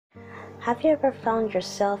Have you ever found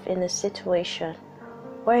yourself in a situation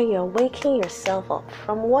where you're waking yourself up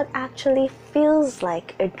from what actually feels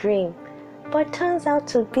like a dream, but turns out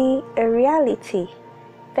to be a reality?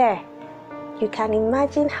 There, you can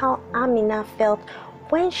imagine how Amina felt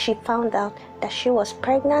when she found out that she was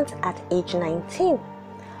pregnant at age 19.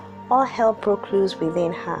 All hell broke loose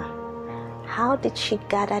within her. How did she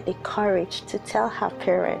gather the courage to tell her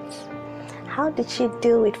parents? How did she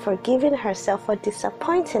deal with forgiving herself for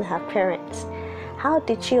disappointing her parents? How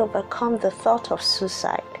did she overcome the thought of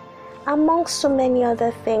suicide? Amongst so many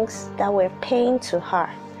other things that were pain to her.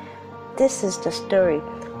 This is the story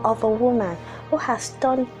of a woman who has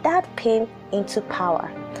turned that pain into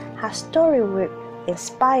power. Her story will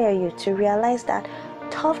inspire you to realize that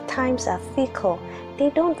tough times are fickle. They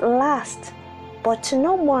don't last. But to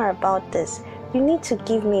know more about this, you need to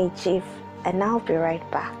give me a gif, and I'll be right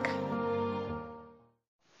back.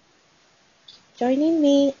 Joining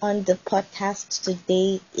me on the podcast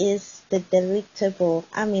today is the delectable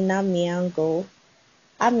Amina Miango.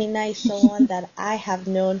 Amina is someone that I have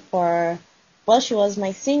known for, well, she was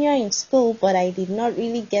my senior in school, but I did not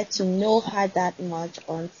really get to know her that much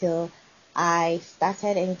until I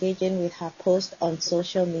started engaging with her posts on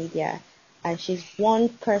social media. And she's one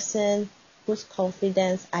person whose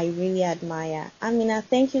confidence I really admire. Amina,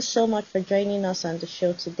 thank you so much for joining us on the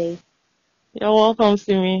show today. You're welcome,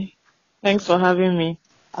 Simi. Thanks for having me.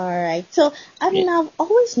 All right. So, Amina, I've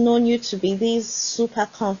always known you to be this super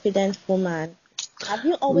confident woman. Have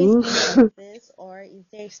you always been like this, or is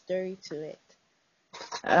there a story to it?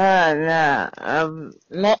 Nah, I've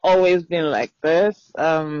not always been like this.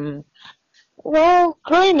 Well,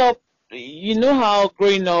 growing up, you know how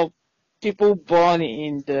growing up, people born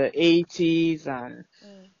in the 80s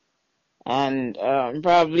and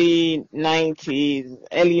probably 90s,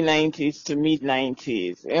 early 90s to mid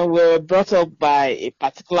 90s, and we were brought up by a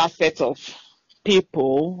particular set of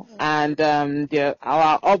people, and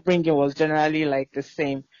our upbringing was generally like the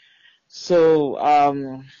same. So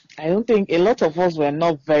I don't think a lot of us were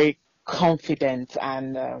not very confident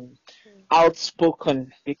and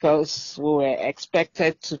outspoken because we were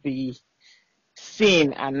expected to be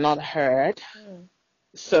seen and not heard.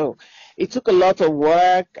 So it took a lot of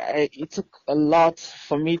work. It took a lot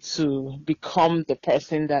for me to become the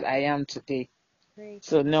person that I am today. Great.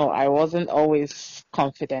 So no, I wasn't always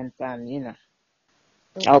confident and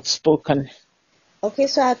outspoken. Okay,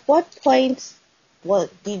 so at what point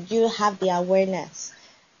did you have the awareness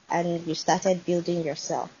and you started building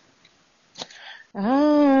yourself?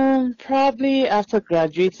 Probably after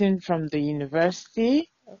graduating from the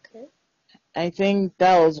university. Okay. I think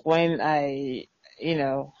that was when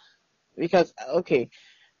because,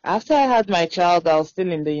 after I had my child, I was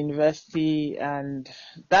still in the university, and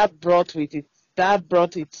that brought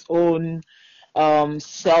its own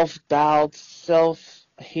self-doubt,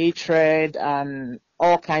 self-hatred, and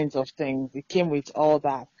all kinds of things. It came with all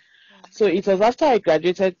that. So it was probably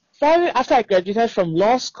after I graduated from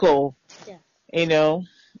law school,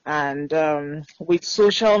 and with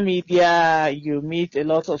social media, you meet a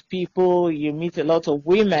lot of people, you meet a lot of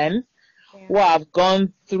women who have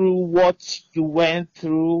gone through what you went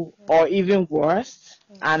through, or even worse,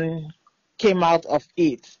 and came out of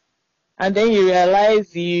it. And then you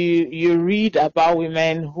realize you read about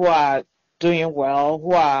women who are doing well,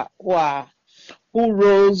 who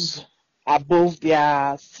rose above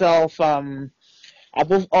their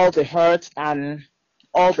above all the hurt and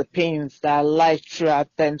all the pains that life threw at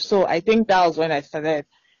them. So I think that was when I started,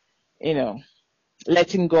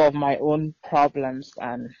 letting go of my own problems,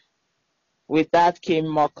 and with that came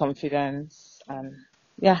more confidence, and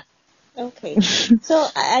yeah. Okay. So,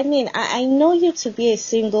 I know you to be a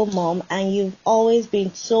single mom, and you've always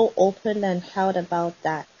been so open and proud about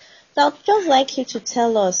that. So I'd just like you to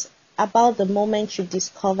tell us about the moment you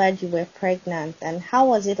discovered you were pregnant, and how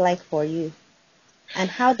was it like for you? And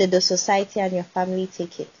how did the society and your family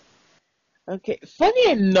take it? Okay. Funny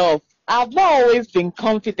enough, I've not always been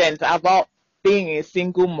confident about being a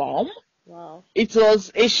single mom. Wow. It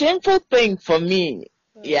was a shameful thing for me.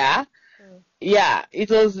 Yeah. Yeah,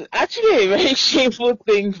 it was actually a very shameful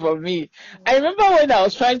thing for me. I remember when I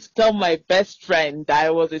was trying to tell my best friend that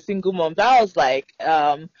I was a single mom. That was like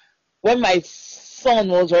when my son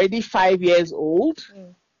was already 5 years old,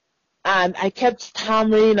 and I kept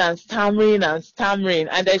stammering and stammering and stammering,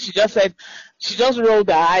 and then she just rolled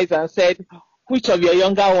her eyes and said, "Which of your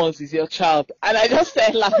younger ones is your child?" And I just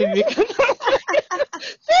started laughing because I was like,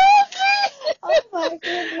 seriously? Oh my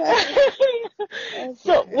goodness.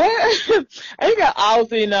 So I think I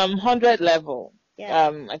was in 100 level.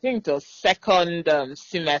 Yeah. I think it was second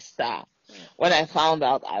semester when I found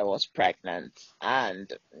out I was pregnant.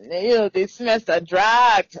 And, the semester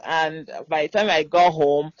dragged. And by the time I got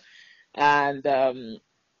home, and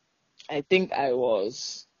I think I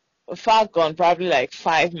was far gone, probably like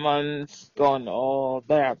 5 months gone or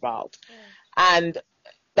thereabout. And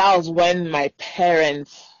that was when my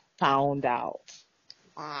parents found out.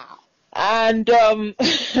 Wow. And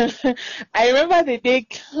I remember the day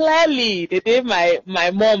clearly, the day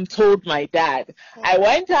my mom told my dad. I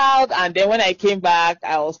went out, and then when I came back,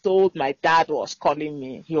 I was told my dad was calling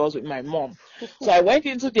me. He was with my mom. So I went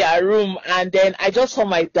into their room, and then I just saw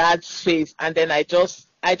my dad's face, and then I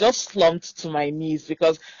just slumped to my knees,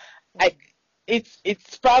 because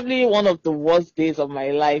it's probably one of the worst days of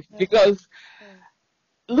my life, because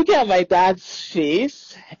looking at my dad's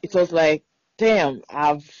face, it was like, damn,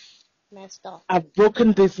 Messed up. I've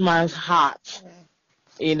broken this man's heart,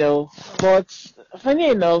 But funny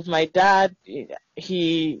enough, my dad,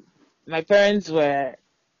 my parents were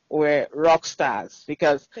rock stars,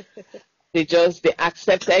 because they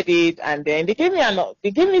accepted it, and then they gave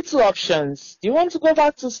me two options. Do you want to go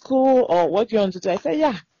back to school, or what do you want to do? I said,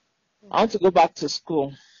 yeah, I want to go back to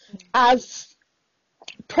school. As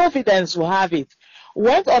Providence will have it,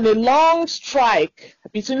 went on a long strike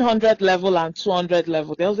between 100 level and 200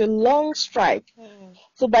 level. There was a long strike.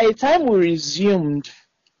 So by the time we resumed,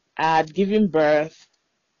 I had given birth,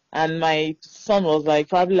 and my son was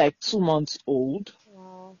probably 2 months old.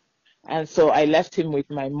 Wow. And so I left him with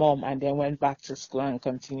my mom, and then went back to school and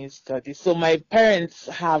continued study. So my parents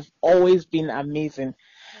have always been amazing.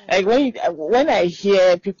 Like when I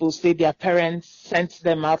hear people say their parents sent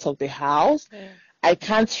them out of the house, I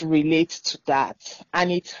can't relate to that,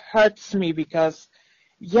 and it hurts me, because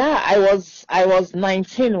I was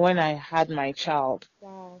 19 when I had my child.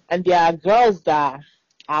 Wow. And there are girls that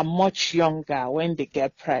are much younger when they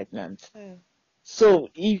get pregnant. So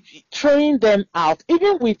throwing them out,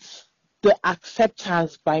 even with the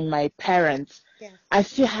acceptance by my parents, I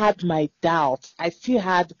still had my doubts. I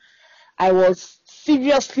was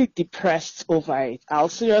seriously depressed over it.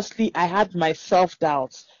 I had my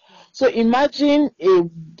self-doubts. So imagine a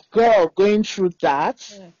girl going through that,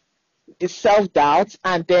 the self-doubt,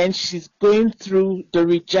 and then she's going through the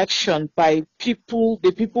rejection by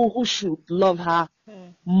the people who should love her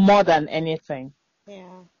more than anything.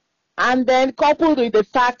 Yeah. And then coupled with the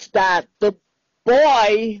fact that the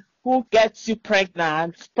boy who gets you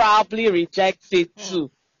pregnant probably rejects it too.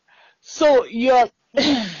 So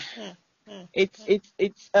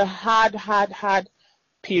it's a hard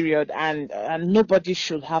period, and nobody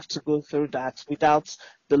should have to go through that without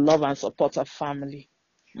the love and support of family.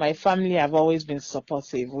 My family have always been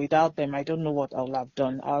supportive. Without them, I don't know what I would have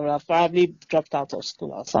done. I would have probably dropped out of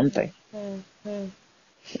school or something.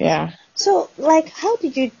 Yeah. So, how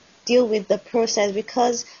did you deal with the process?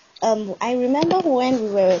 Because I remember when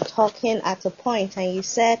we were talking at a point, and you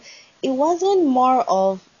said it wasn't more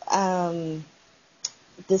of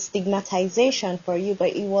the stigmatization for you,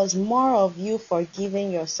 but it was more of you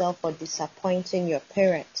forgiving yourself for disappointing your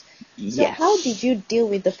parents. So Yes. how did you deal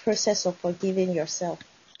with the process of forgiving yourself?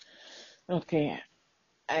 Okay.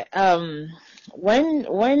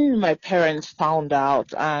 When my parents found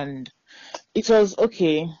out, and it was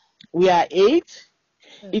okay, we are 8.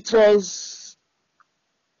 It was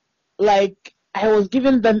like I was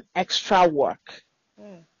giving them extra work,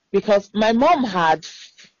 because my mom had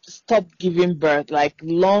stopped giving birth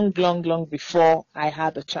long before I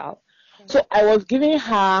had a child. So I was giving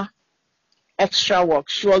her extra work.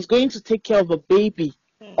 She was going to take care of a baby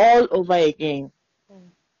all over again.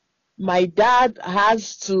 My dad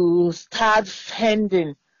has to start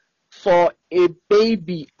fending for a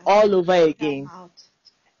baby all over again.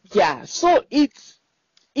 Yeah, so it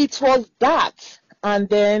was that, and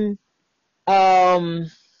then the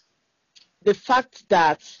fact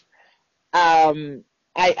that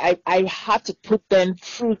I had to put them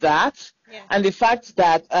through that, and the fact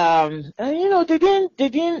that they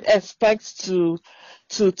didn't expect to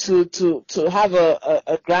have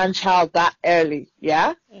a grandchild that early.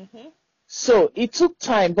 Yeah. So it took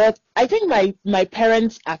time, but I think my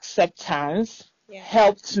parents' acceptance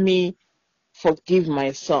helped me forgive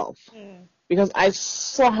myself, because I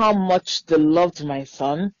saw how much they loved my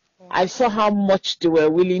son. I saw how much they were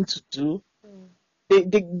willing to do.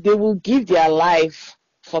 They will give their life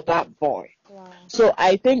for that boy. Wow. So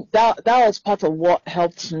I think that was part of what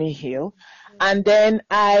helped me heal. And then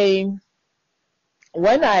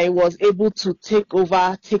when I was able to take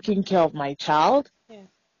over taking care of my child,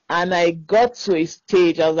 and I got to a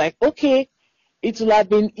stage, I was like, okay, it would have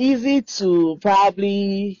been easy to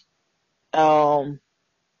probably not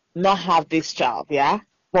have this child, yeah?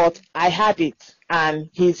 But I had it, and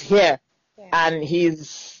he's here. and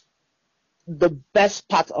he's the best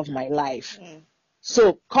part of my life.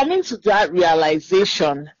 So coming to that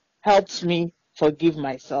realization helped me forgive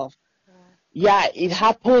myself. Yeah, it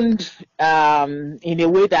happened in a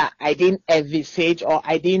way that I didn't envisage, or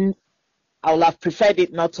I would have preferred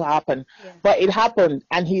it not to happen. But it happened,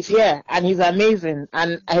 and he's here, and he's amazing,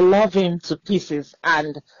 and I love him to pieces,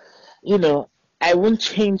 and I won't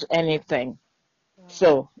change anything.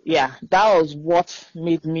 So yeah, that was what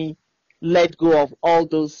made me let go of all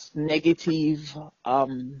those negative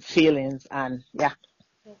feelings, and yeah,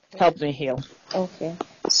 helped me heal. Okay.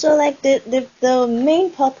 So like the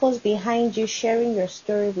main purpose behind you sharing your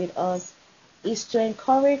story with us is to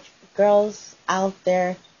encourage girls out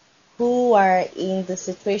there who are in the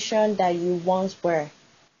situation that you once were.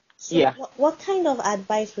 So Yeah. what kind of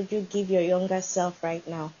advice would you give your younger self right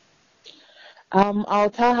now? I'll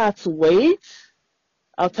tell her to wait.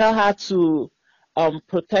 I'll tell her to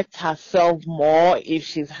protect herself more if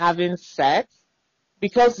she's having sex.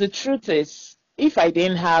 Because the truth is, if I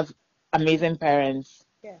didn't have amazing parents,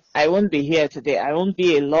 I won't be here today. I won't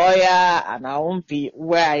be a lawyer, and I won't be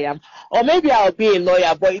where I am. Or maybe I'll be a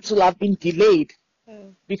lawyer, but it will have been delayed.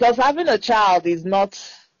 Because having a child is not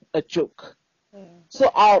a joke. So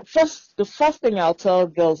the first thing I'll tell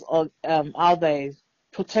girls out there is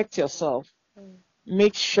protect yourself.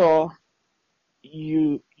 Make sure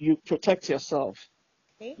you protect yourself.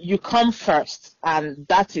 You come first, and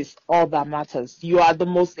that is all that matters. You are the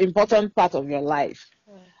most important part of your life,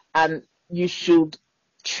 and you should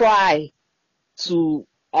try to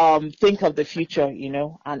think of the future,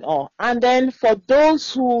 and all. And then for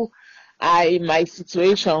those who are in my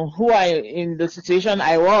situation, who are in the situation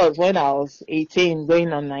I was when I was 18,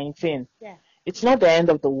 going on 19, it's not the end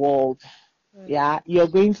of the world. Yeah, you're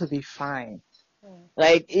going to be fine.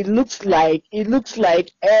 Like it looks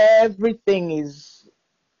like everything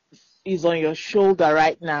is on your shoulder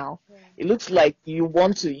right now. It looks like you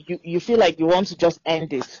feel like you want to just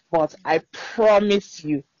end it, but I promise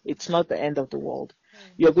you it's not the end of the world.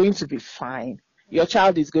 You're going to be fine. Your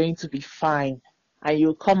child is going to be fine, and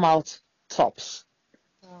you'll come out tops.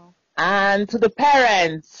 And to the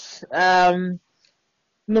parents, no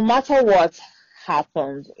matter what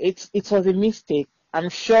happened, it was a mistake. I'm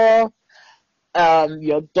sure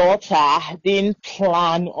your daughter didn't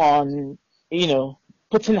plan on,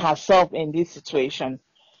 putting herself in this situation.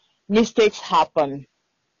 Mistakes happen.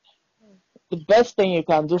 The best thing you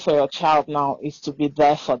can do for your child now is to be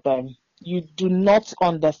there for them. You do not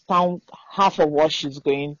understand half of what she's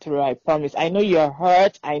going through, I promise. I know you're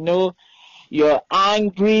hurt, I know you're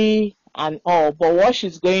angry and all, but what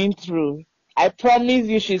she's going through, I promise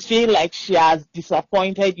you, she's feeling like she has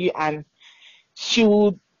disappointed you, and she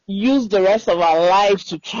would use the rest of her life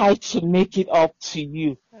to try to make it up to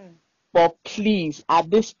you. But please,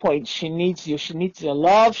 at this point, she needs you. She needs your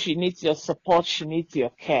love. She needs your support. She needs your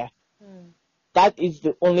care. That is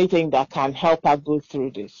the only thing that can help her go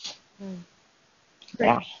through this.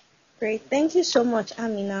 Yeah. Great. Thank you so much,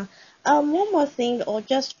 Amina. One more thing, or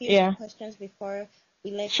just few questions before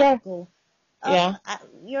we let you go.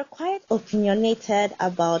 You're quite opinionated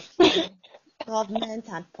about government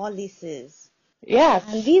and policies. Yes.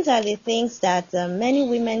 And these are the things that many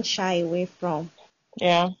women shy away from.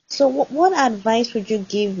 Yeah. So what advice would you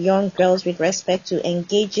give young girls with respect to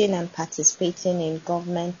engaging and participating in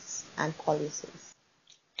governments and policies?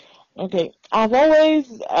 Okay. I've always,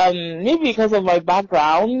 maybe because of my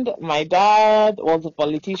background, my dad was a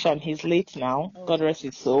politician. He's late now. God rest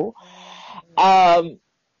his soul.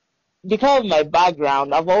 Because of my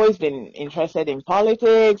background, I've always been interested in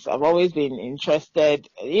politics. I've always been interested,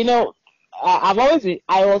 I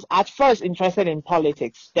was at first interested in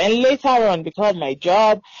politics. Then later on, because of my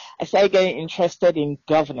job, I started getting interested in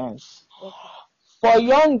governance. For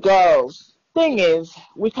young girls, thing is,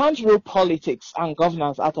 we can't rule politics and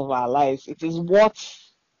governance out of our lives. It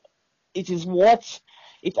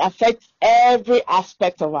affects every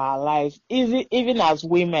aspect of our lives, even as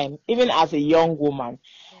women, even as a young woman.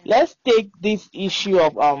 Let's take this issue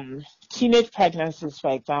of teenage pregnancies, for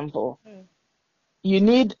example. You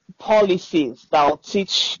need policies that will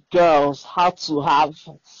teach girls how to have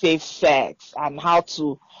safe sex and how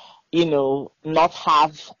to, not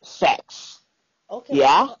have sex. Okay.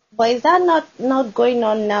 Yeah. But is that not going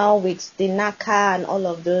on now with the NACA and all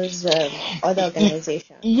of those other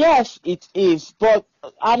organizations? Yes, it is. But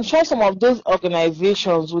I'm sure some of those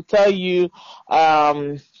organizations will tell you,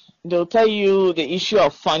 they'll tell you the issue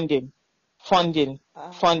of funding.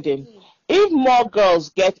 If more girls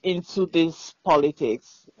get into this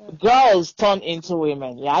politics, girls turn into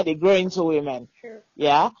women. Yeah, they grow into women. Sure.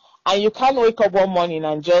 Yeah, and you can't wake up one morning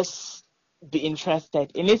and just be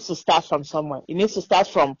interested. It needs to start from somewhere. It needs to start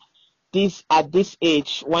from this at this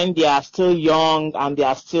age when they are still young and they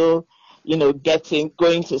are still,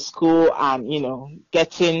 going to school and,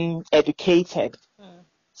 getting educated.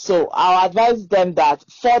 So I'll advise them that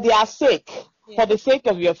for their sake, for the sake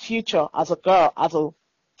of your future as a girl, as a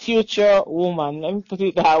future woman, let me put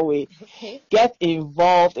it that way, get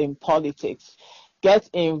involved in politics, get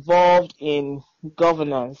involved in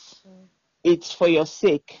governance. It's for your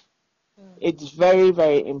sake. It's very,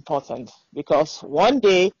 very important because one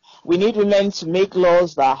day we need women to make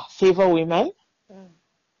laws that favor women,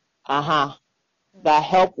 that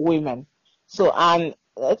help women. So, and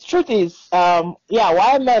the truth is,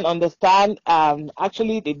 why men understand,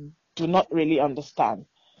 actually they do not really understand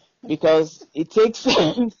because it takes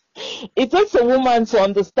it takes a woman to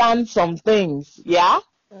understand some things, yeah.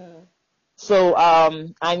 So,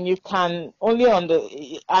 and you can only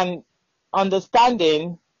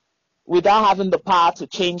understanding without having the power to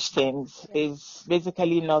change things is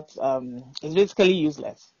basically not is basically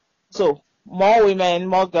useless. So more women,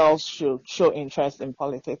 more girls should show interest in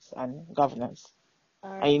politics and governance.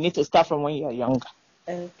 Right. And you need to start from when you're young.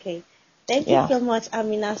 Okay. Thank you so much,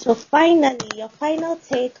 Amina. So finally, your final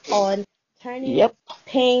take on turning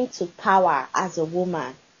pain to power as a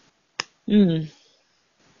woman.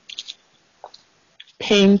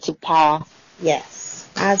 Pain to power. Yes,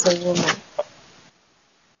 as a woman.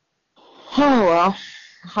 Oh, well,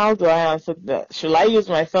 how do I answer that? Should I use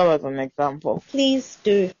myself as an example? Please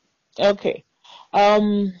do. Okay.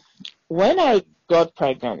 When I got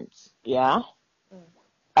pregnant, it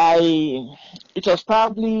was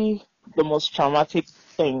probably the most traumatic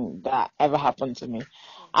thing that ever happened to me.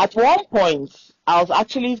 At one point, I was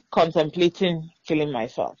actually contemplating killing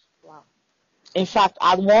myself. Wow. In fact,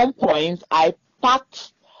 at one point, I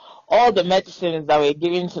packed all the medicines that were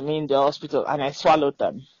given to me in the hospital and I swallowed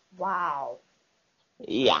them. Wow.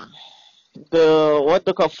 Yeah. The what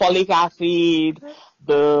they call folic acid,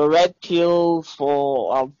 the red pills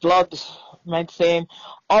for blood medicine,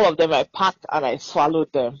 all of them I packed and I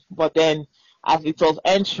swallowed them. But then as it was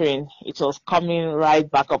entering, it was coming right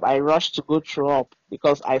back up. I rushed to go throw up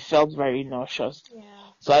because I felt very nauseous. Yeah.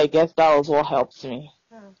 So I guess that was what helped me.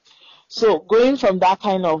 So going from that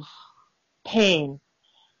kind of pain,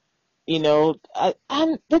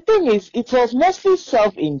 and the thing is, it was mostly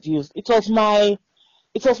self-induced. It was my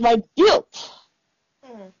guilt,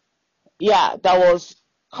 that was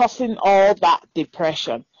causing all that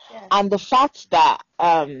depression. Yes. And the fact that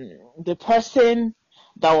the person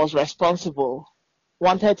that was responsible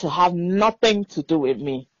wanted to have nothing to do with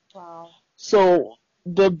me. Wow. So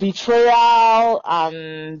the betrayal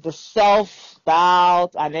and the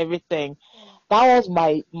self-doubt and everything, that was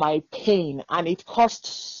my pain, and it caused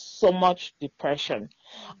so much depression.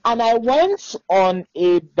 And I went on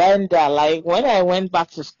a bender, like when I went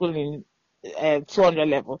back to school in 200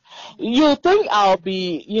 level. You think I'll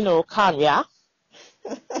be, calm, yeah?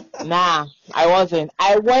 Nah, I wasn't.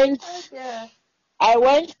 I went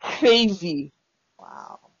crazy.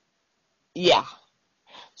 Wow. Yeah.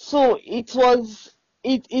 So it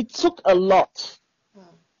took a lot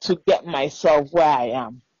to get myself where I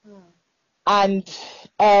am. And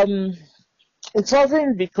it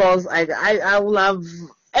wasn't because I will have,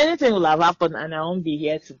 anything will have happened and I won't be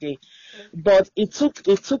here today. But it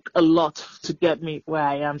took a lot to get me where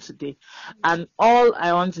I am today. And all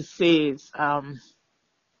I want to say is, no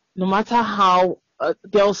matter how,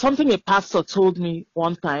 there was something a pastor told me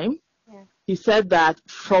one time. Yeah. He said that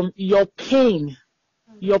from your pain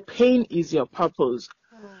is your purpose.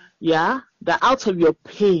 Yeah, that out of your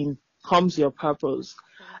pain comes your purpose.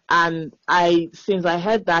 And since I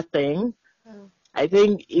heard that thing, I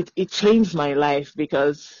think it changed my life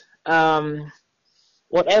because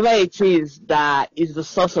whatever it is that is the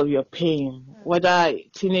source of your pain, whether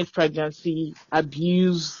teenage pregnancy,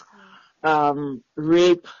 abuse,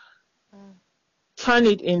 rape, turn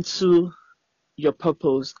it into your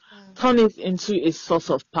purpose. Turn it into a source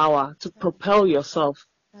of power to propel yourself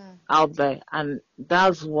out there. And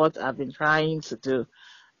that's what I've been trying to do.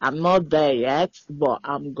 I'm not there yet, but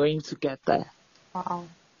I'm going to get there.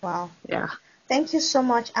 Wow. Yeah. Thank you so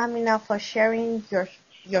much, Amina, for sharing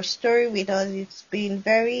your story with us. It's been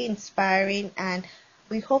very inspiring, and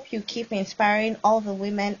we hope you keep inspiring all the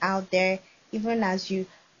women out there, even as you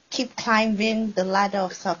keep climbing the ladder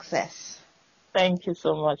of success. Thank you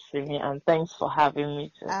so much, Simi, and thanks for having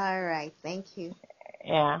me too. All right. Thank you.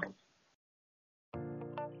 Yeah.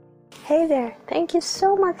 Hey there, thank you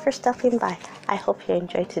so much for stopping by. I hope you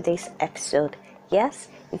enjoyed today's episode. Yes,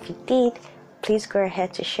 if you did, please go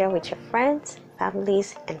ahead to share with your friends,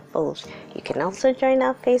 families, and foes. You can also join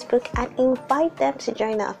our Facebook and invite them to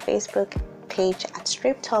join our Facebook page at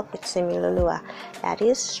Strip Talk with Similolua. That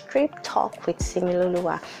is Strip Talk with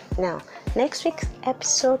Similolua. Now, next week's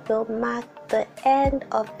episode will mark the end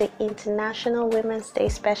of the International Women's Day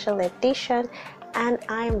Special Edition, and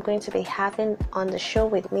I am going to be having on the show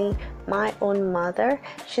with me my own mother.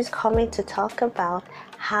 She's coming to talk about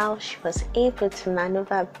how she was able to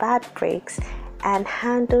maneuver bad breaks and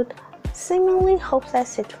handled seemingly hopeless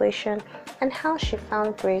situation, and how she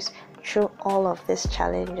found grace through all of these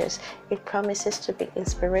challenges. It promises to be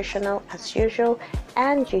inspirational as usual,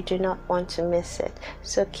 and you do not want to miss it.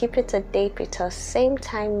 So keep it a date with us same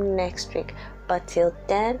time next week. But till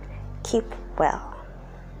then, keep well.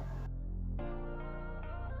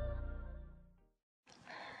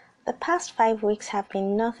 The past 5 weeks have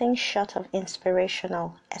been nothing short of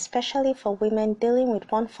inspirational, especially for women dealing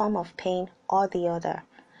with one form of pain or the other.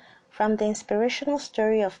 From the inspirational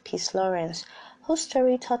story of Peace Lawrence, whose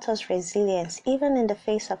story taught us resilience even in the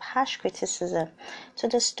face of harsh criticism, to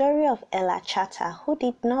the story of Ella Chatta, who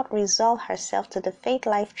did not resolve herself to the fate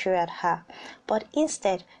life threw at her, but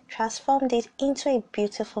instead transformed it into a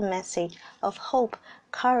beautiful message of hope,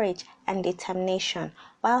 courage, and determination,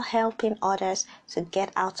 while helping others to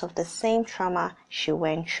get out of the same trauma she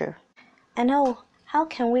went through. And oh, how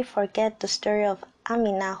can we forget the story of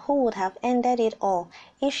Amina, who would have ended it all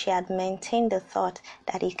if she had maintained the thought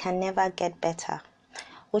that it can never get better?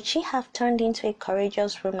 Would she have turned into a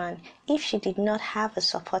courageous woman if she did not have a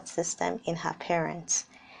support system in her parents?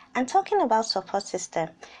 And talking about support system,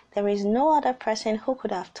 there is no other person who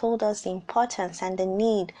could have told us the importance and the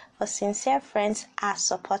need for sincere friends as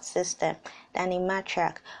support system than a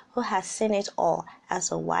matriarch who has seen it all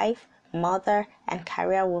as a wife, mother, and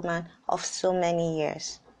career woman of so many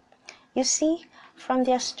years. You see, from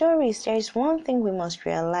their stories, there is one thing we must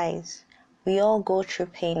realize. We all go through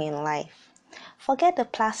pain in life. Forget the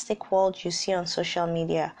plastic world you see on social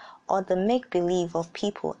media or the make-believe of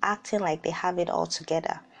people acting like they have it all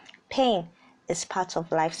together. Pain is part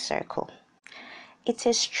of life's circle. It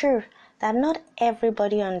is true that not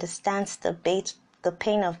everybody understands the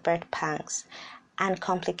pain of birth pangs and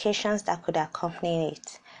complications that could accompany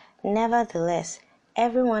it. Nevertheless,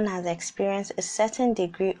 everyone has experienced a certain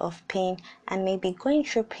degree of pain and may be going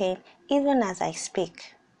through pain even as I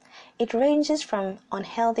speak. It ranges from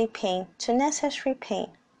unhealthy pain to necessary pain.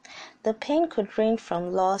 The pain could range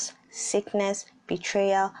from loss, sickness,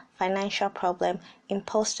 betrayal, financial problem,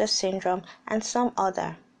 imposter syndrome, and some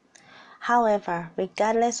other. However,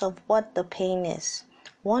 regardless of what the pain is,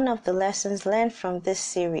 one of the lessons learned from this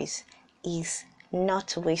series is not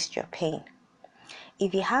to waste your pain.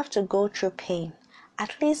 If you have to go through pain,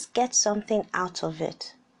 at least get something out of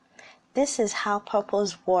it. This is how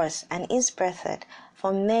purpose was and is birthed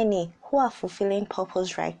for many who are fulfilling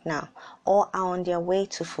purpose right now or are on their way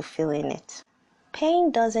to fulfilling it.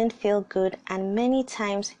 Pain doesn't feel good, and many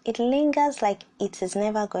times it lingers like it is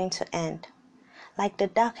never going to end, like the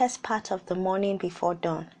darkest part of the morning before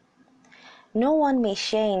dawn. No one may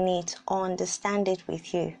share in it or understand it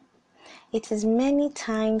with you. It is many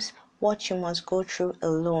times what you must go through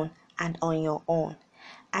alone and on your own.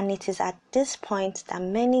 And it is at this point that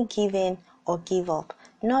many give in or give up,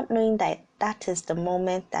 not knowing that that is the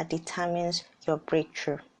moment that determines your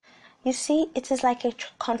breakthrough. You see, it is like a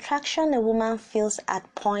contraction a woman feels at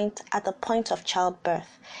the point of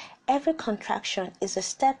childbirth. Every contraction is a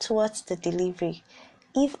step towards the delivery,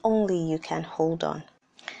 if only you can hold on.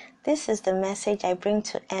 This is the message I bring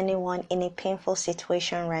to anyone in a painful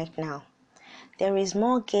situation right now. There is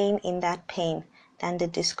more gain in that pain than the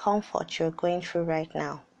discomfort you're going through right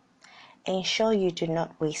now. Ensure you do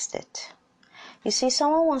not waste it. You see,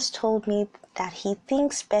 someone once told me that he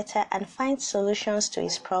thinks better and finds solutions to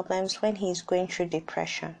his problems when he is going through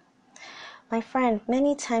depression. My friend,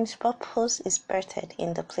 many times purpose is birthed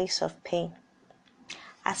in the place of pain.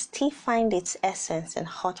 As tea finds its essence in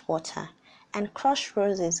hot water, and crushed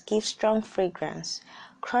roses give strong fragrance,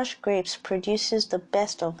 crushed grapes produces the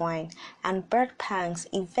best of wine, and birth pangs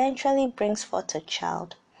eventually brings forth a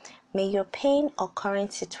child. May your pain or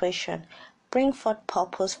current situation bring forth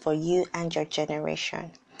purpose for you and your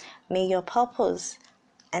generation. May your purpose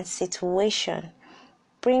and situation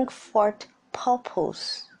bring forth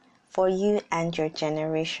purpose for you and your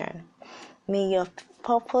generation. May your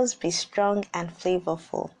purpose be strong and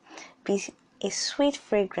flavorful, be a sweet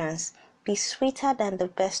fragrance, be sweeter than the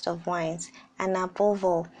best of wines, and above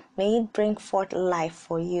all, may it bring forth life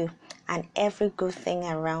for you and every good thing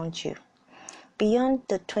around you. Beyond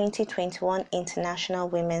the 2021 International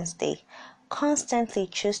Women's Day, constantly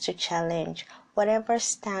choose to challenge whatever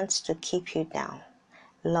stands to keep you down.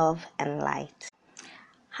 Love and light.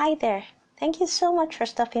 Hi there. Thank you so much for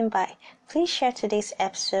stopping by. Please share today's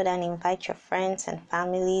episode and invite your friends and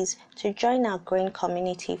families to join our growing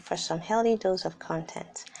community for some healthy dose of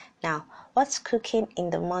content. Now, what's cooking in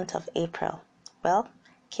the month of April? Well,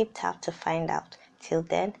 keep tapped to find out. Till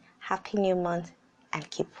then, happy new month and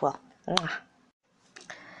keep well. Mwah.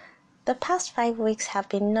 The past 5 weeks have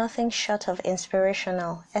been nothing short of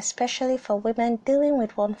inspirational, especially for women dealing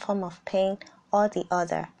with one form of pain or the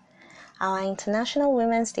other. Our International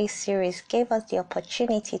Women's Day series gave us the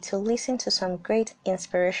opportunity to listen to some great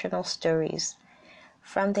inspirational stories.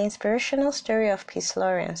 From the inspirational story of Peace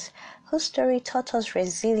Lawrence, whose story taught us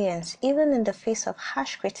resilience even in the face of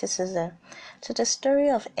harsh criticism, to the story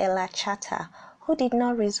of Ella Chatter, who did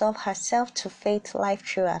not resolve herself to fate life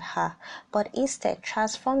threw at her, but instead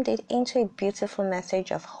transformed it into a beautiful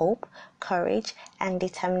message of hope, courage, and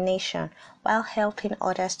determination, while helping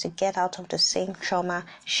others to get out of the same trauma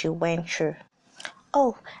she went through.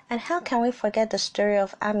 Oh, and how can we forget the story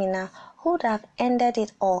of Amina, who would have ended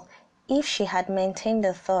it all if she had maintained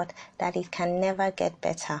the thought that it can never get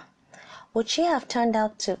better? Would she have turned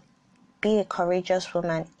out to be a courageous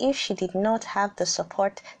woman if she did not have the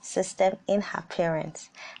support system in her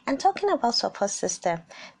parents? And talking about support system,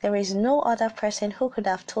 there is no other person who could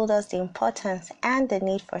have told us the importance and the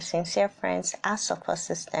need for sincere friends as support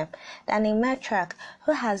system than a matriarch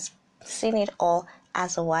who has seen it all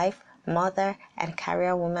as a wife, mother, and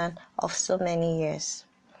career woman of so many years.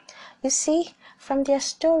 You see, from their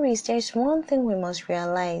stories, there is one thing we must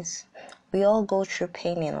realize. We all go through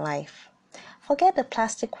pain in life. Forget the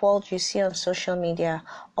plastic world you see on social media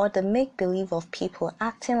or the make-believe of people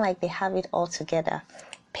acting like they have it all together.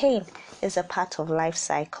 Pain is a part of life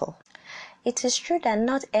cycle. It is true that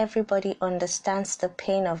not everybody understands the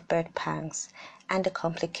pain of birth pangs and the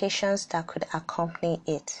complications that could accompany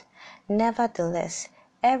it. Nevertheless,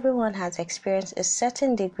 everyone has experienced a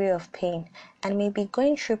certain degree of pain and may be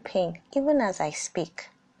going through pain even as I speak.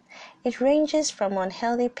 It ranges from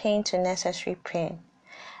unhealthy pain to necessary pain.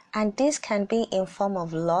 And this can be in form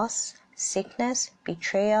of loss, sickness,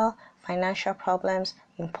 betrayal, financial problems,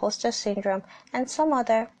 imposter syndrome, and some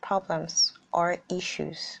other problems or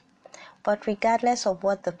issues. But regardless of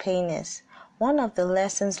what the pain is, one of the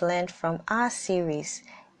lessons learned from our series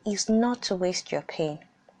is not to waste your pain.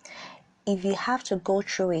 If you have to go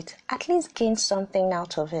through it, at least gain something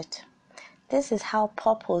out of it. This is how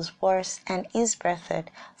purpose was and is birthed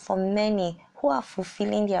for many who are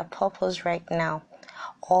fulfilling their purpose right now,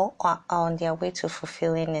 or are on their way to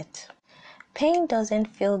fulfilling it. Pain doesn't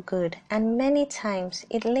feel good, and many times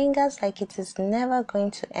it lingers like it is never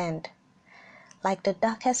going to end, like the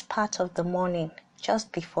darkest part of the morning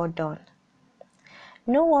just before dawn.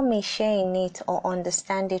 No one may share in it or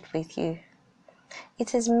understand it with you.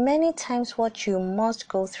 It is many times what you must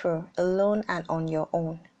go through alone and on your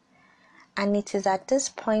own. And it is at this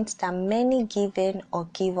point that many give in or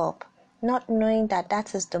give up, not knowing that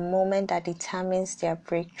that is the moment that determines their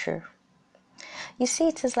breakthrough. You see,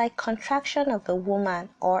 it is like contraction of a woman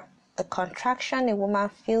or a contraction a woman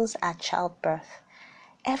feels at childbirth.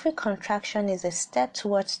 Every contraction is a step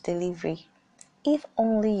towards delivery, if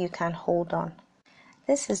only you can hold on.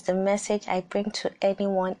 This is the message I bring to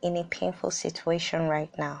anyone in a painful situation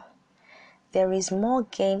right now. There is more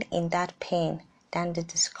gain in that pain than the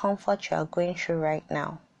discomfort you are going through right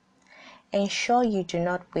now. Ensure you do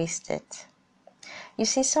not waste it. You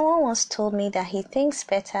see, someone once told me that he thinks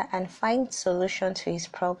better and finds solution to his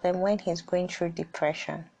problem when he's going through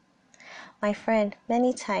depression. My friend,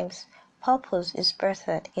 many times, purpose is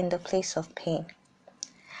birthed in the place of pain.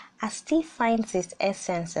 As tea finds its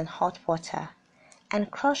essence in hot water,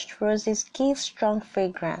 and crushed roses give strong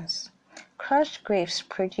fragrance, crushed grapes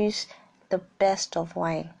produce the best of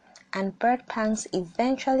wine, and birth pangs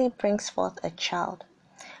eventually brings forth a child.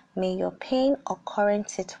 May your pain or current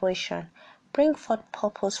situation bring forth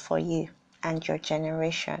purpose for you and your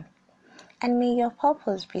generation. And may your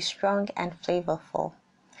purpose be strong and flavorful.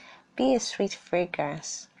 Be a sweet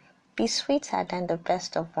fragrance. Be sweeter than the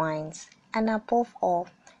best of wines. And above all,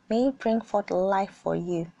 may it bring forth life for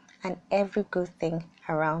you and every good thing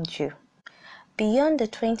around you. Beyond the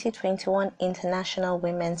 2021 International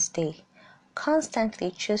Women's Day,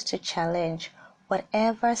 constantly choose to challenge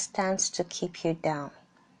whatever stands to keep you down.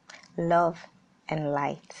 Love and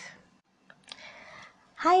light.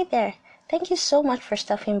 Hi there. Thank you so much for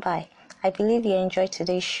stopping by. I believe you enjoyed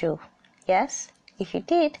today's show. Yes? If you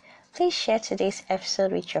did, please share today's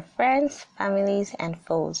episode with your friends, families, and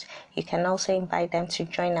foes. You can also invite them to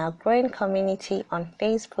join our growing community on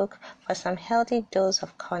Facebook for some healthy dose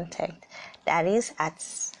of content. That is at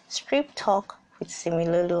Strip Talk with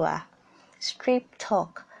Similolua. Strip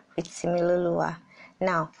Talk with Similolua.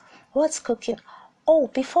 Now, What's cooking? Oh,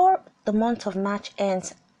 before the month of March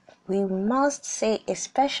ends, we must say a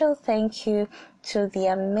special thank you to the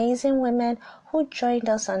amazing women who joined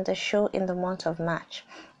us on the show in the month of March.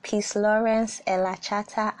 Peace Lawrence, Ella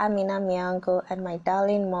Chata, Amina Miango, and my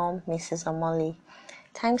darling mom, Mrs. Omoli.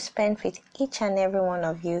 Time spent with each and every one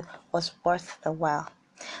of you was worth the while.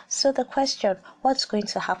 So the question, what's going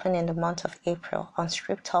to happen in the month of April on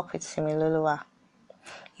Strip Talk with Similulua?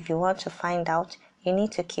 If you want to find out, you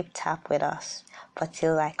need to keep tap with us. But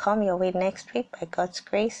till I come your way next week, by God's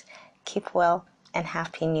grace, keep well and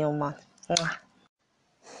happy new month. Mwah.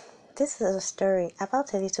 This is a story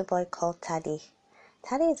about a little boy called Taddy.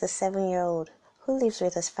 Taddy is a 7-year-old who lives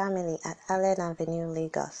with his family at Allen Avenue,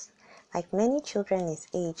 Lagos. Like many children his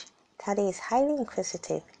age, Taddy is highly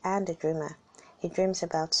inquisitive and a dreamer. He dreams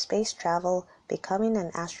about space travel, becoming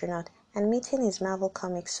an astronaut, and meeting his Marvel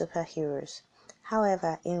Comics superheroes.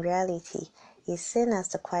 However, in reality, he is seen as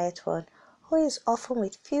the quiet one who is often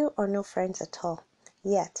with few or no friends at all.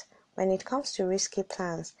 Yet, when it comes to risky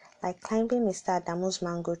plans, like climbing Mr. Adamu's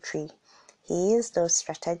mango tree, he is the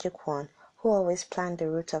strategic one who always planned the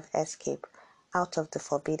route of escape out of the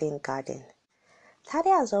forbidden garden. Taddy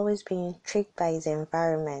has always been intrigued by his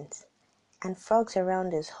environment, and frogs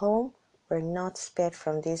around his home were not spared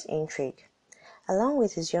from this intrigue. Along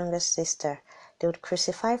with his younger sister, they would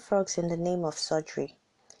crucify frogs in the name of surgery.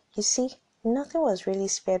 You see, nothing was really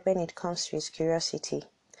spared when it comes to his curiosity.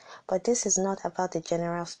 But this is not about the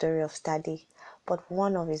general story of Taddy, but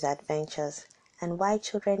one of his adventures, and why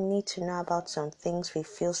children need to know about some things we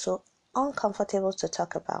feel so uncomfortable to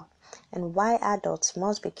talk about, and why adults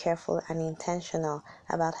must be careful and intentional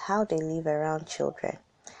about how they live around children.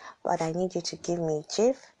 But I need you to give me a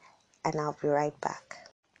jiff, and I'll be right back.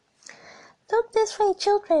 Look this way,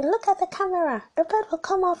 children. Look at the camera. A bird will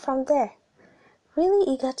come out from there.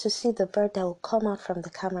 Really eager to see the bird that will come out from the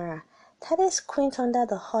camera, Teddy squinted under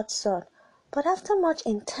the hot sun, but after much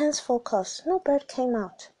intense focus, no bird came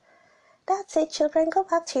out. That's it, children. Go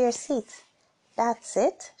back to your seats. That's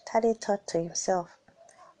it, Teddy thought to himself.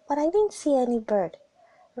 But I didn't see any bird.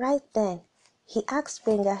 Right then, he asked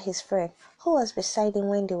Benga, his friend, who was beside him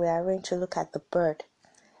when they were arranged to look at the bird.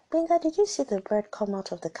 Benga, did you see the bird come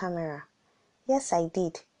out of the camera? Yes, I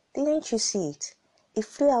did. Didn't you see it? It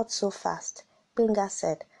flew out so fast, Benga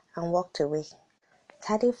said, and walked away.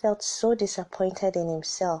 Taddy felt so disappointed in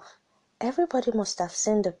himself. Everybody must have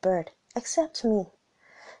seen the bird, except me.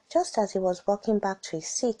 Just as he was walking back to his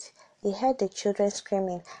seat, he heard the children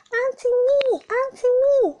screaming, "Auntie me! Auntie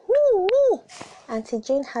me! Me! Auntie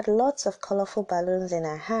Jane had lots of colorful balloons in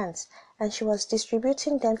her hands, and she was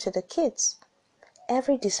distributing them to the kids.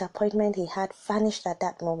 Every disappointment he had vanished at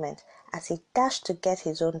that moment as he dashed to get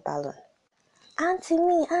his own balloon. "Auntie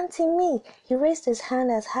me! Auntie me!" He raised his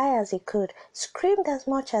hand as high as he could, screamed as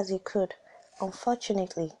much as he could.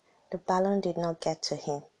 Unfortunately, the balloon did not get to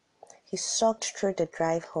him. He sulked through the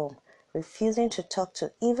drive home, refusing to talk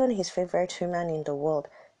to even his favorite human in the world,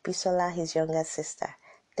 Bisola, his younger sister,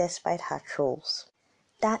 despite her trolls.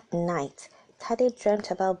 That night, Taddy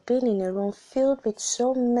dreamt about being in a room filled with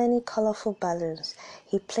so many colorful balloons.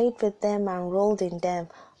 He played with them and rolled in them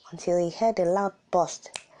until he heard a loud burst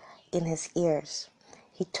in his ears.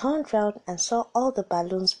 He turned round and saw all the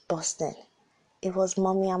balloons bursting. It was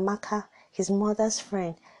Mommy Amaka, his mother's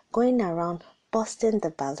friend, going around bursting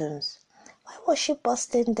the balloons. Why was she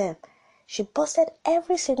bursting them? She bursted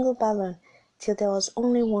every single balloon till there was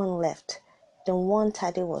only one left, the one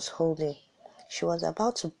Taddy was holding. She was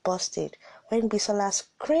about to burst it when Bisola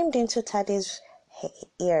screamed into Taddy's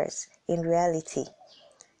ears in reality.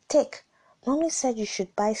 "Take, Mommy said you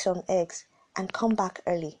should buy some eggs and come back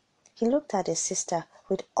early." He looked at his sister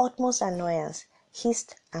with utmost annoyance,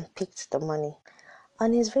 hissed and picked the money.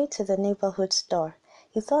 On his way to the neighborhood store,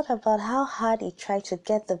 he thought about how hard he tried to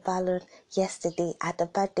get the balloon yesterday at the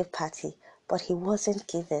birthday party, but he wasn't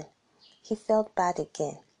given. He felt bad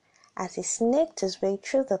again. As he snaked his way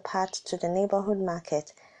through the path to the neighborhood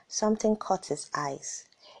market, something caught his eyes.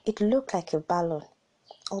 It looked like a balloon.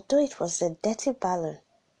 Although it was a dirty balloon,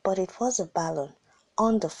 but it was a balloon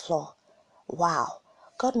on the floor. Wow,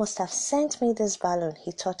 God must have sent me this balloon,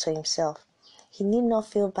 he thought to himself. He need not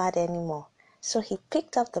feel bad anymore. So he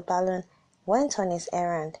picked up the balloon, went on his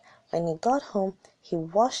errand. When he got home, he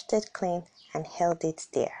washed it clean and held it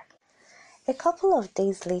there. A couple of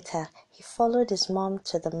days later, he followed his mom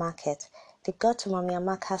to the market. They got to Mommy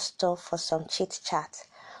Amaka's store for some chit-chat.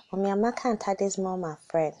 Mommy Amaka and Taddy's mom are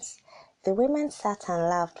friends. The women sat and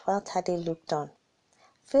laughed while Taddy looked on.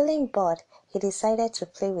 Feeling bored, he decided to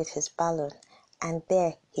play with his balloon, and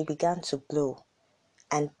there he began to blow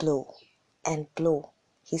and blow and blow.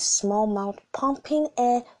 his small mouth pumping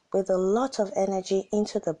air with a lot of energy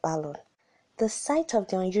into the balloon. The sight of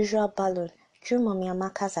the unusual balloon drew Mommy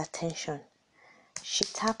Amaka's attention. She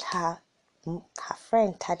tapped her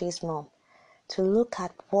friend Tade's mom to look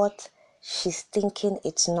at what she's thinking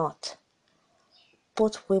it's not.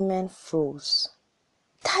 Both women froze.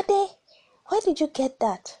 "Tade, where did you get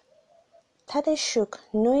that?" Tade shook,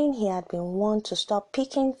 knowing he had been warned to stop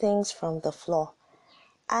picking things from the floor.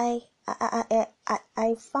 I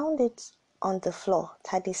found it on the floor,"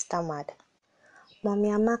 Tade stammered. Mommy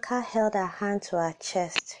Amaka held her hand to her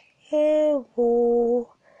chest. "Hey, whoa."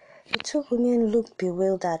 The two women looked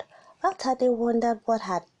bewildered, while Tade wondered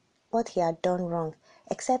what he had done wrong,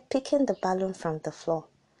 except picking the balloon from the floor.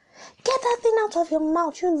 "Get that thing out of your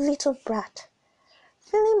mouth, you little brat!"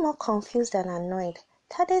 Feeling more confused and annoyed,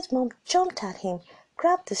 Tade's mom jumped at him,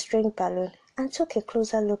 grabbed the string balloon, and took a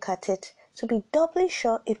closer look at it to be doubly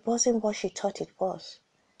sure it wasn't what she thought it was.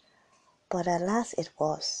 But alas, it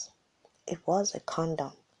was. It was a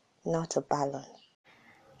condom, not a balloon.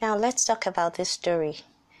 Now let's talk about this story.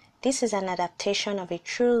 This is an adaptation of a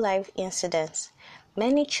true life incident.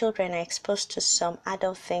 Many children are exposed to some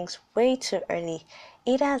adult things way too early,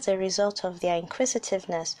 either as a result of their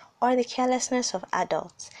inquisitiveness or the carelessness of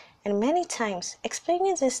adults. And many times,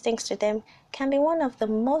 explaining these things to them can be one of the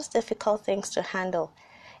most difficult things to handle.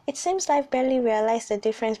 It seems life barely realized the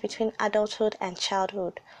difference between adulthood and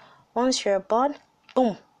childhood. Once you're born,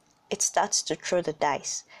 boom, it starts to throw the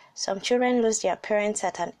dice. Some children lose their parents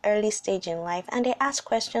at an early stage in life, and they ask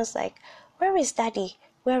questions like, "Where is daddy?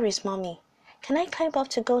 Where is mommy? Can I climb up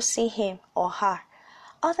to go see him or her?"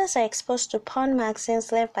 Others are exposed to porn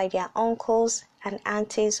magazines left by their uncles and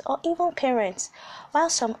aunties or even parents, while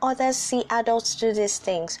some others see adults do these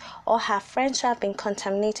things or have friends who have been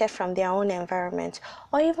contaminated from their own environment,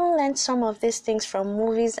 or even learn some of these things from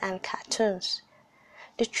movies and cartoons.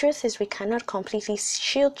 The truth is we cannot completely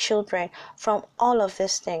shield children from all of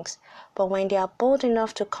these things, but when they are bold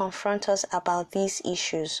enough to confront us about these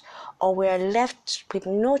issues, or we are left with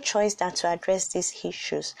no choice than to address these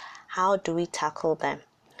issues, how do we tackle them?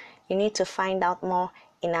 You need to find out more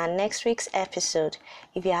in our next week's episode.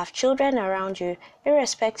 If you have children around you,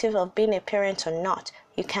 irrespective of being a parent or not,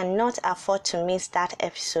 you cannot afford to miss that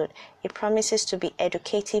episode. It promises to be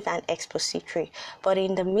educative and expository. But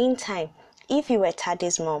in the meantime, if you were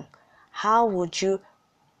Tade's mom, how would you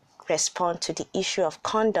respond to the issue of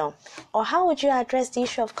condom? Or how would you address the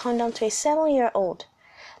issue of condom to a 7-year-old?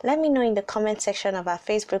 Let me know in the comment section of our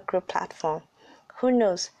Facebook group platform. Who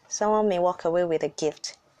knows, someone may walk away with a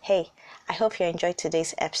gift. Hey, I hope you enjoyed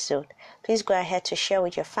today's episode. Please go ahead to share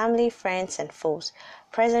with your family, friends, and foes.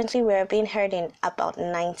 Presently, we are being heard in about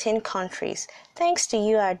 19 countries. Thanks to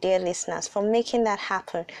you, our dear listeners, for making that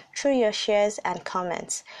happen through your shares and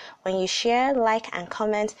comments. When you share, like, and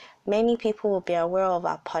comment, many people will be aware of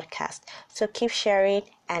our podcast. So keep sharing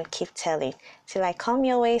and keep telling. Till I come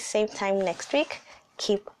your way, same time next week,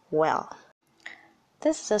 keep well.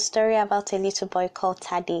 This is a story about a little boy called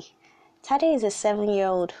Tade. Tade is a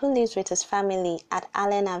 7-year-old who lives with his family at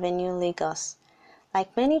Allen Avenue, Lagos.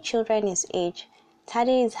 Like many children his age,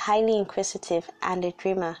 Tade is highly inquisitive and a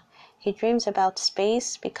dreamer. He dreams about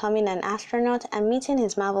space, becoming an astronaut, and meeting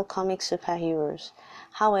his Marvel comic superheroes.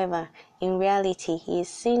 However, in reality, he is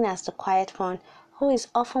seen as the quiet one who is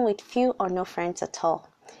often with few or no friends at all.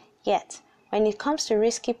 Yet, when it comes to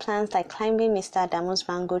risky plans like climbing Mr. Adamu's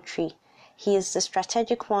mango tree, he is the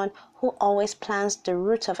strategic one who always plans the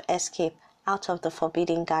route of escape out of the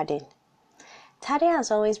forbidden garden. Tade has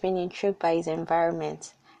always been intrigued by his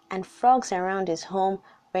environment, and frogs around his home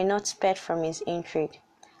were not spared from his intrigue.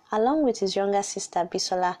 Along with his younger sister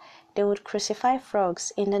Bisola, they would crucify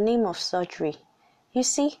frogs in the name of surgery. You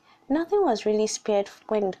see, nothing was really spared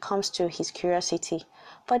when it comes to his curiosity.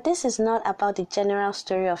 But this is not about the general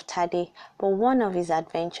story of Tade, but one of his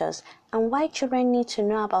adventures, and why children need to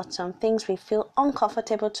know about some things we feel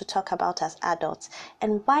uncomfortable to talk about as adults,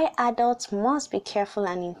 and why adults must be careful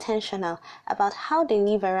and intentional about how they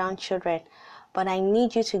live around children. But I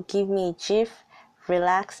need you to give me a gif,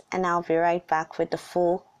 relax, and I'll be right back with the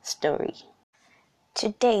full story.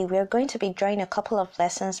 Today, we are going to be drawing a couple of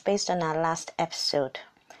lessons based on our last episode.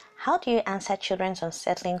 How do you answer children's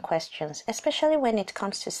unsettling questions, especially when it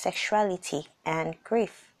comes to sexuality and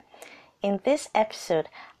grief? In this episode,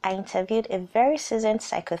 I interviewed a very seasoned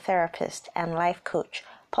psychotherapist and life coach,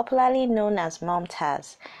 popularly known as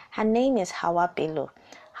Momtaz. Her name is Hawa Bello.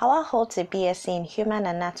 Hawa holds a BSc in Human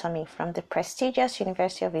Anatomy from the prestigious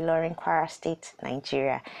University of Ilorin, Kwara State,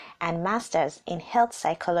 Nigeria, and Masters in Health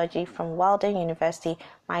Psychology from Walden University,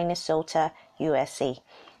 Minnesota, USA.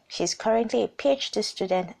 She's currently a PhD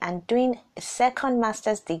student and doing a second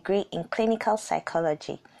master's degree in clinical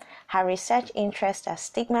psychology. Her research interests are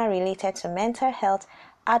stigma related to mental health,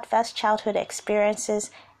 adverse childhood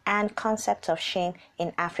experiences, and concept of shame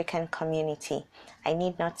in African community. I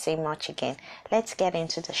need not say much again. Let's get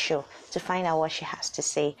into the show to find out what she has to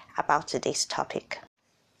say about today's topic.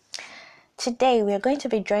 Today, we are going to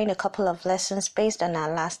be drawing a couple of lessons based on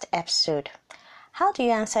our last episode. How do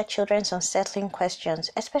you answer children's unsettling questions,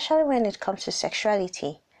 especially when it comes to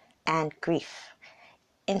sexuality and grief?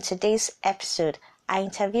 In today's episode, I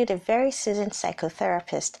interviewed a very seasoned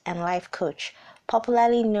psychotherapist and life coach,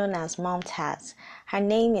 popularly known as Mumtaz. Her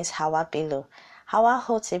name is Hawa Bello. Hawa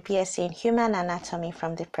holds a BSc in Human Anatomy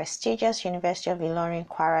from the prestigious University of Ilorin,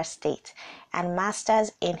 Kwara State, and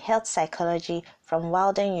Masters in Health Psychology from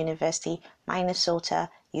Walden University, Minnesota,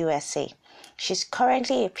 USA. She's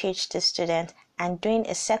currently a PhD student and doing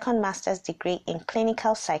a second master's degree in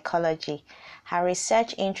clinical psychology. Her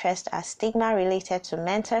research interests are stigma related to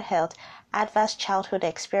mental health, adverse childhood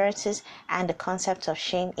experiences, and the concept of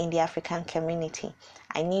shame in the African community.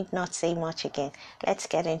 I need not say much again. Let's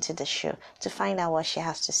get into the show to find out what she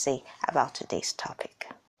has to say about today's topic.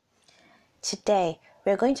 Today,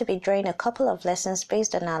 we're going to be drawing a couple of lessons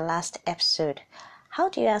based on our last episode. How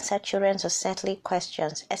do you answer children's unsettling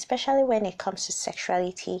questions, especially when it comes to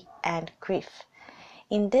sexuality and grief?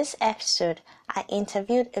 In this episode, I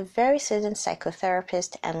interviewed a very seasoned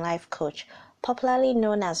psychotherapist and life coach, popularly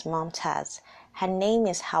known as Mumtaz. Her name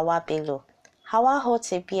is Hawa Bello. Hawa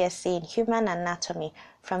holds a BSc in Human Anatomy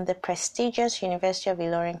from the prestigious University of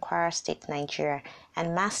Ilorin, Kwara State, Nigeria,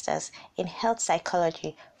 and Masters in Health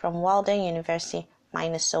Psychology from Walden University,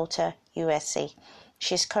 Minnesota, USA.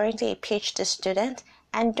 She's currently a PhD student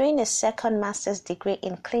and doing a second master's degree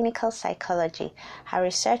in clinical psychology. Her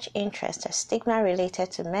research interests are stigma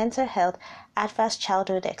related to mental health, adverse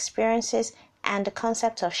childhood experiences, and the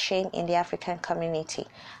concept of shame in the African community.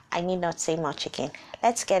 I need not say much again.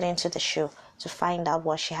 Let's get into the show to find out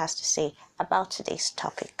what she has to say about today's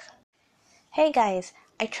topic. Hey guys,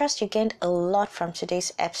 I trust you gained a lot from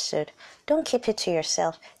today's episode. Don't keep it to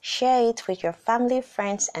yourself. Share it with your family,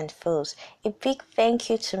 friends, and foes. A big thank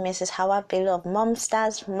you to Mrs. Hawa Bello of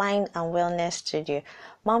Mumtaz Mind and Wellness Studio.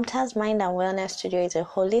 Mumtaz Mind and Wellness Studio is a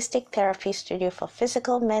holistic therapy studio for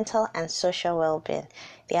physical, mental, and social well-being.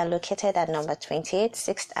 They are located at number 28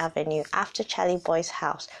 6th Avenue after Charlie Boy's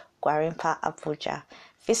house, Gwarimpa, Abuja.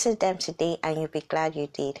 Visit them today and you'll be glad you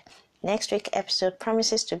did. Next week's episode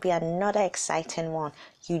promises to be another exciting one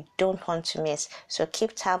you don't want to miss, so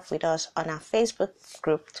keep tab with us on our Facebook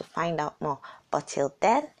group to find out more. But till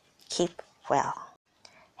then, keep well.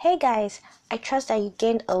 Hey guys, I trust that you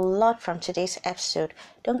gained a lot from today's episode.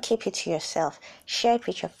 Don't keep it to yourself. Share it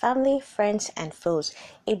with your family, friends, and foes.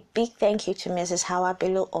 A big thank you to Mrs. Hawa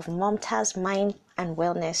Bello of Mumtaz Mind and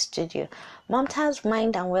Wellness Studio. Mumtaz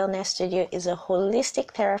Mind and Wellness Studio is a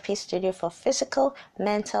holistic therapy studio for physical,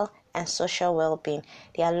 mental, and social well-being.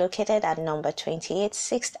 They are located at number 28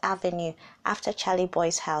 6th Avenue after Charlie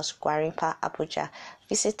Boy's house, Gwarimpa, Abuja.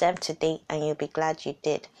 Visit them today and you'll be glad you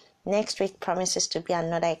did. Next week promises to be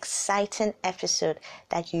another exciting episode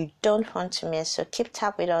that you don't want to miss, so keep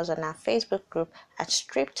tab with us on our Facebook group at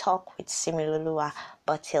Strip Talk with Similulua.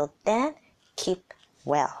 But till then, keep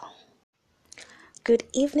well. Good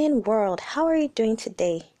evening, world. How are you doing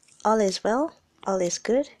today? All is well? All is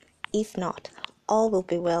good? If not, all will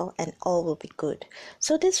be well and all will be good.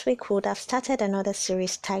 So this week we would have started another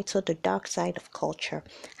series titled The Dark Side of Culture.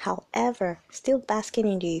 However, still basking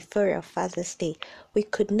in the euphoria of Father's Day, we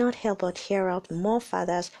could not help but hear out more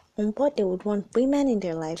fathers on what they would want women in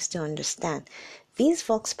their lives to understand. These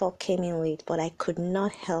vox pop came in late, but I could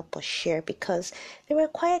not help but share because they were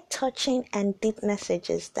quite touching and deep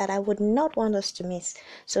messages that I would not want us to miss.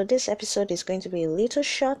 So this episode is going to be a little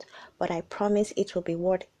short, but I promise it will be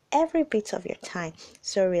worth every bit of your time.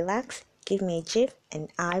 So relax, give me a gif, and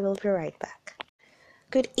I will be right back.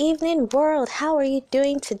 Good evening, world. How are you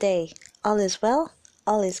doing today? All is well?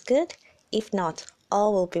 All is good? If not,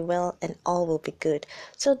 all will be well and all will be good.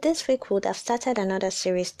 So this week we would have started another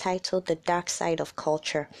series titled The Dark Side of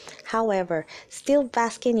Culture. However, still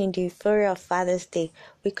basking in the euphoria of Father's Day,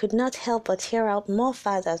 we could not help but hear out more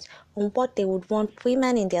fathers on what they would want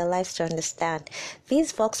women in their lives to understand.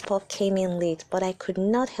 These vox pop came in late, but I could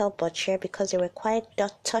not help but share because they were quite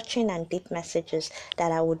touching and deep messages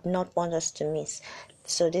that I would not want us to miss.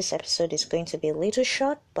 So this episode is going to be a little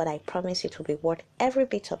short, but I promise it will be worth every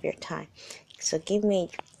bit of your time. So give me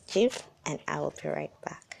a gif and I will be right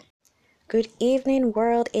back. Good evening,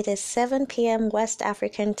 world. It is 7 p.m. West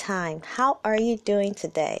African time. How are you doing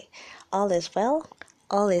today? All is well?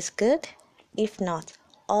 All is good? If not,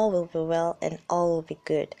 all will be well and all will be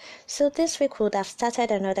good. So this week we would have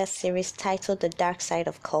started another series titled The Dark Side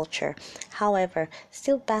of Culture. However,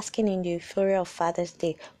 still basking in the euphoria of Father's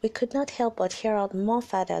Day, we could not help but hear out more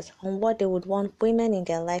fathers on what they would want women in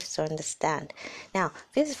their lives to understand. Now,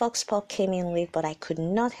 this vox pop came in late, but I could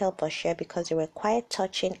not help but share because they were quite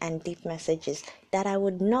touching and deep messages that I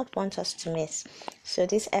would not want us to miss. So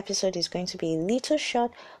this episode is going to be a little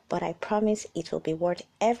short, but I promise it will be worth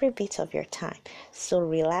every bit of your time. So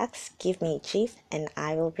relax, give me a gif, and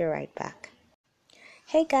I will be right back.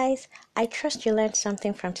 Hey guys, I trust you learned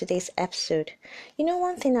something from today's episode. You know,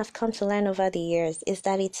 one thing I've come to learn over the years is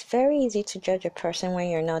that it's very easy to judge a person when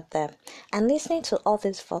you're not them. And listening to all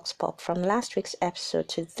this vox pop from last week's episode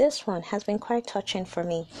to this one has been quite touching for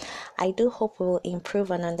me. I do hope we will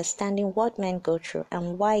improve on understanding what men go through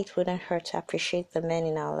and why it wouldn't hurt to appreciate the men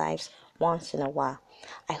in our lives once in a while.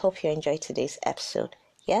 I hope you enjoyed today's episode.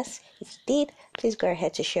 Yes, if you did, please go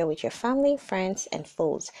ahead to share with your family, friends, and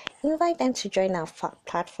foes. Invite them to join our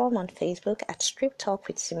platform on Facebook at Strip Talk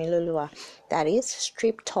with Similolua. That is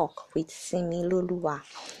Strip Talk with Similolua.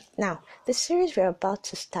 Now, the series we're about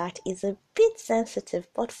to start is a bit sensitive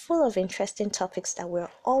but full of interesting topics that we're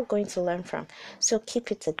all going to learn from. So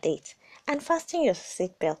keep it to date and fasten your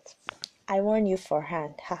seatbelt. I warn you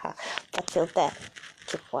forehand, haha. But till then,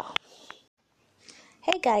 keep well.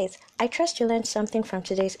 Hey guys, I trust you learned something from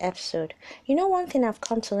today's episode. You know, one thing I've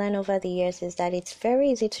come to learn over the years is that it's very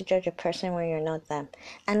easy to judge a person when you're not them.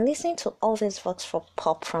 And listening to all this vox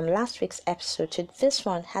pop from last week's episode to this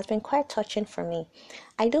one has been quite touching for me.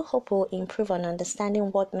 I do hope we'll improve on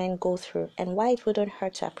understanding what men go through and why it wouldn't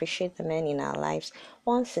hurt to appreciate the men in our lives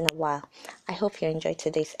once in a while. I hope you enjoyed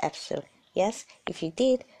today's episode. Yes, if you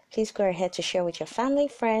did, please go ahead to share with your family,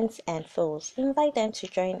 friends, and foes. Invite them to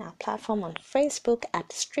join our platform on Facebook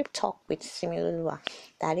at Strip Talk with Similolua.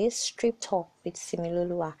 That is Strip Talk with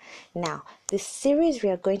Similolua. Now, the series we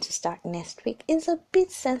are going to start next week is a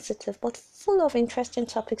bit sensitive but full of interesting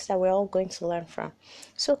topics that we're all going to learn from.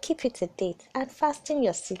 So keep it to date and fasten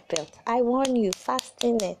your seatbelt. I warn you,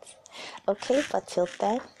 fasten it. Okay, but till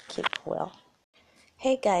then, keep well.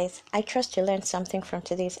 Hey guys, I trust you learned something from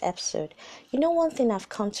today's episode. You know, one thing I've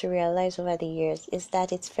come to realize over the years is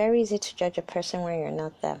that it's very easy to judge a person when you're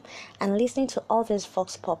not them. And listening to all this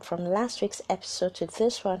vox pop from last week's episode to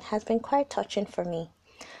this one has been quite touching for me.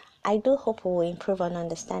 I do hope we will improve on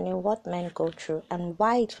understanding what men go through and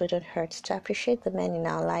why it wouldn't hurt to appreciate the men in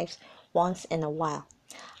our lives once in a while.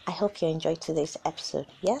 I hope you enjoyed today's episode.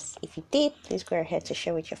 Yes, if you did, please go ahead to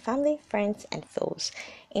share with your family, friends, and foes.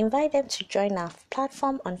 Invite them to join our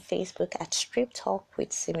platform on Facebook at Strip Talk with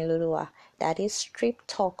Similolua. That is Strip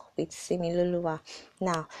Talk with Similolua.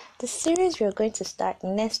 Now, the series we're going to start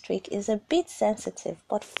next week is a bit sensitive,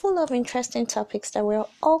 but full of interesting topics that we're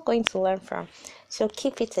all going to learn from. So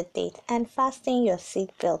keep it to date and fasten your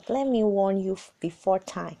seatbelt. Let me warn you before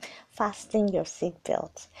time. Fasten your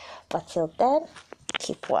seatbelt. But till then,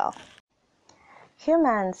 keep well.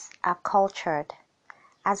 Humans are cultured.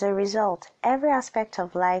 As a result, every aspect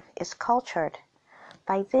of life is cultured.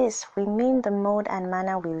 By this, we mean the mode and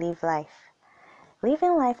manner we live life.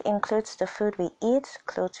 Living life includes the food we eat,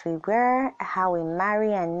 clothes we wear, how we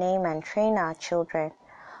marry and name and train our children.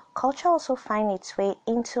 Culture also finds its way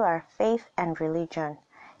into our faith and religion,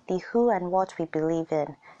 the who and what we believe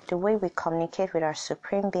in, the way we communicate with our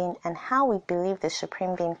Supreme Being, and how we believe the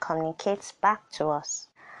Supreme Being communicates back to us.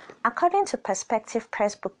 According to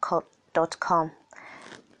PerspectivePressBook.com,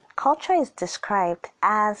 culture is described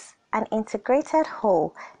as an integrated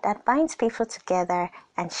whole that binds people together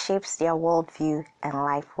and shapes their worldview and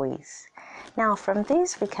life ways. Now, from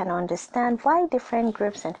this, we can understand why different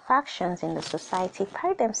groups and factions in the society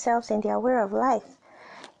pride themselves in their way of life.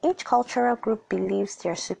 Each cultural group believes they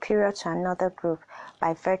are superior to another group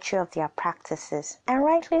by virtue of their practices. And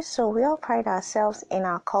rightly so, we all pride ourselves in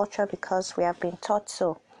our culture because we have been taught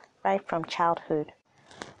so right from childhood.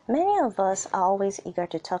 Many of us are always eager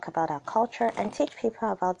to talk about our culture and teach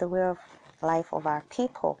people about the way of life of our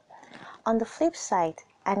people. On the flip side,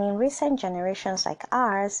 and in recent generations like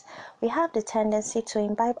ours, we have the tendency to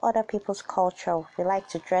imbibe other people's culture. We like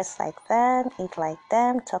to dress like them, eat like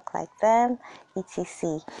them, talk like them,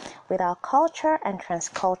 etc. With our culture and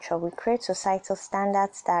transculture, we create societal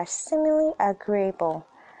standards that are seemingly agreeable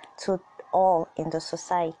to all in the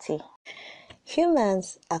society.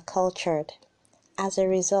 Humans are cultured. As a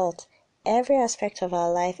result, every aspect of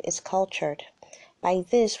our life is cultured. By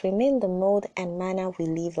this, we mean the mode and manner we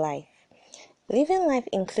live life. Living life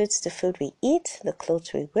includes the food we eat, the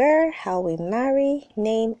clothes we wear, how we marry,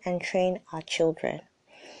 name, and train our children.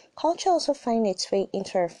 Culture also finds its way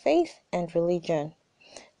into our faith and religion,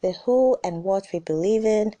 the who and what we believe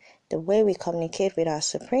in, the way we communicate with our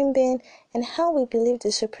Supreme Being, and how we believe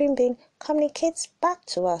the Supreme Being communicates back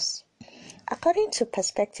to us. According to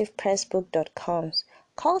PerspectivePressBook.com,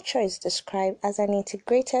 culture is described as an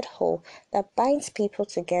integrated whole that binds people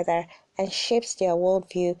together and shapes their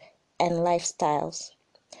worldview and lifestyles.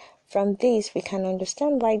 From this, we can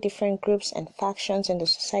understand why different groups and factions in the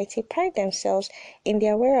society pride themselves in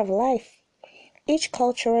their way of life. Each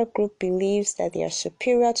cultural group believes that they are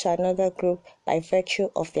superior to another group by virtue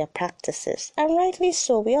of their practices. And rightly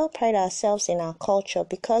so, we all pride ourselves in our culture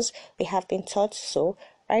because we have been taught so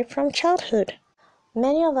right from childhood.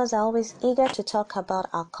 Many of us are always eager to talk about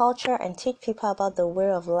our culture and teach people about the way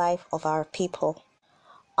of life of our people.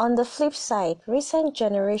 On the flip side, recent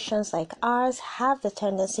generations like ours have the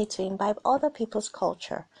tendency to imbibe other people's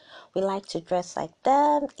culture. We like to dress like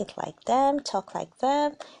them, eat like them, talk like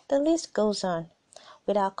them, the list goes on.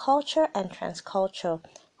 With our culture and transculture,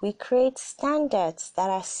 we create standards that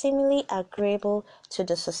are seemingly agreeable to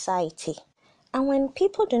the society. And when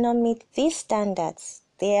people do not meet these standards,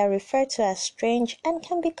 they are referred to as strange and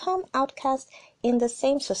can become outcasts in the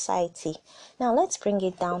same society. Now let's bring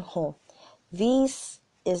it down home. This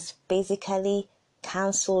is basically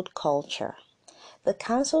cancelled culture. The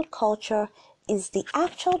cancelled culture is the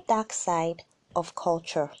actual dark side of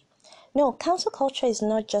culture. No, cancel culture is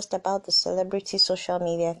not just about the celebrity social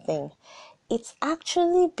media thing. It's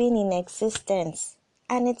actually been in existence,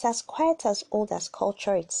 and it's as quite as old as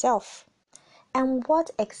culture itself. And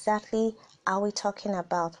what exactly are we talking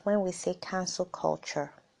about when we say cancel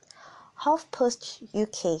culture? HuffPost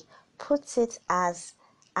UK puts it as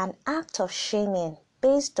an act of shaming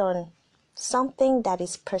based on something that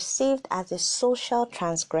is perceived as a social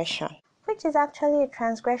transgression, which is actually a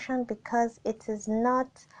transgression because it is not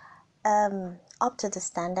up to the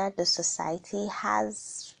standard the society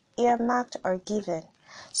has earmarked or given.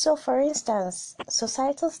 So, for instance,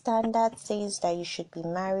 societal standard says that you should be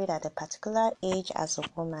married at a particular age as a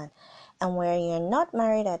woman, and where you're not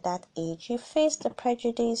married at that age, you face the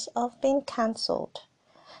prejudice of being cancelled.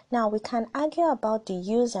 Now, we can argue about the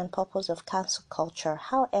use and purpose of cancel culture.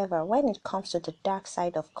 However, when it comes to the dark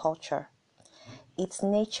side of culture, its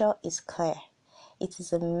nature is clear. It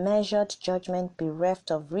is a measured judgment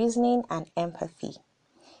bereft of reasoning and empathy.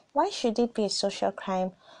 Why should it be a social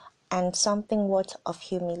crime and something worth of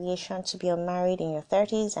humiliation to be unmarried in your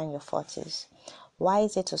 30s and your 40s? Why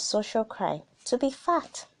is it a social crime to be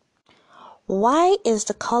fat? Why is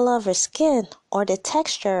the color of your skin or the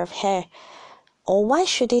texture of hair, or why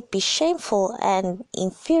should it be shameful and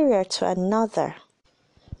inferior to another?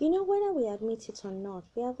 You know, whether we admit it or not,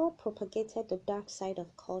 we have all propagated the dark side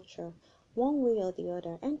of culture, one way or the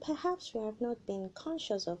other, and perhaps we have not been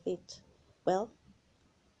conscious of it. Well,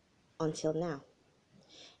 until now.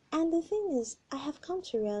 And the thing is, I have come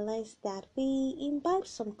to realize that we imbibe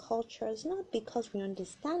some cultures not because we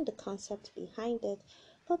understand the concept behind it,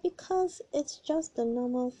 but because it's just the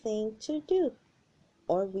normal thing to do,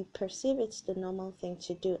 or we perceive it's the normal thing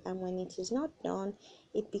to do, and when it is not done,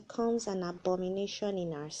 it becomes an abomination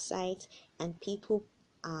in our sight, and people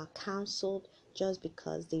are cancelled just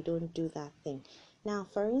because they don't do that thing. Now,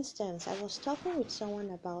 for instance, I was talking with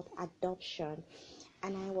someone about adoption,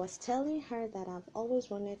 and I was telling her that I've always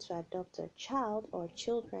wanted to adopt a child or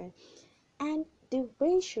children, and the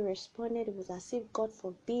way she responded was as if, God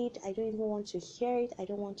forbid, I don't even want to hear it. I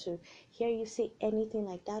don't want to hear you say anything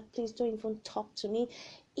like that. Please don't even talk to me.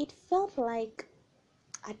 It felt like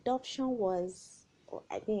adoption was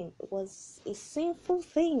a sinful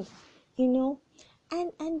thing, you know.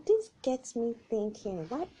 And this gets me thinking,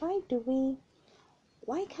 why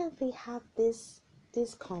can't we have this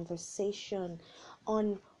conversation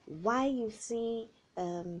on why you see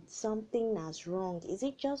something as wrong? Is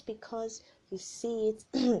it just because you see it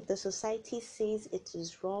the society says it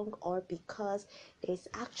is wrong, or because there's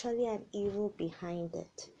actually an evil behind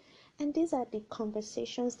it? And these are the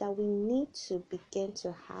conversations that we need to begin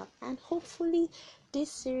to have, and hopefully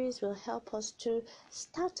this series will help us to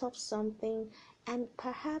start up something and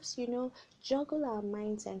perhaps, juggle our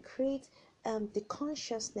minds and create the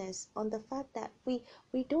consciousness on the fact that we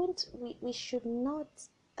should not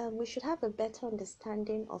we should have a better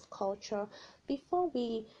understanding of culture before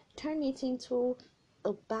we turn it into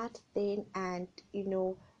a bad thing and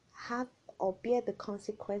have or bear the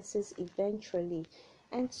consequences eventually.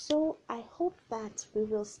 And so I hope that we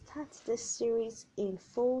will start this series in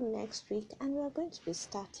full next week, and we are going to be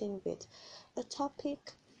starting with a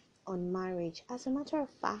topic on marriage. As a matter of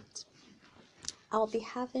fact, I'll be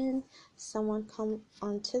having someone come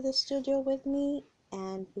onto the studio with me,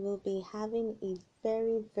 and we will be having a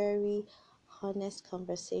very, very honest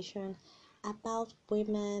conversation about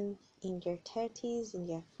women in their 30s, in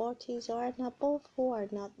their 40s, or and above who are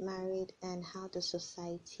not married, and how the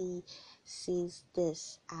society sees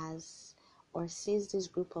this as, or sees this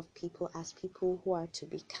group of people as people who are to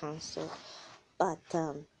be cancelled. But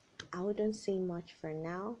I wouldn't say much for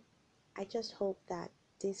now. I just hope that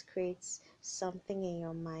this creates something in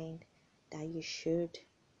your mind that you should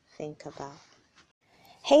think about.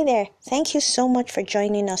 Hey there, thank you so much for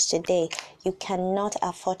joining us today. You cannot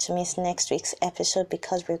afford to miss next week's episode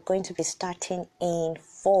because we're going to be starting in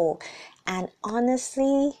fall. And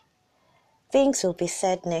honestly, things will be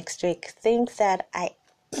said next week. Things that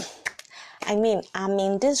I'm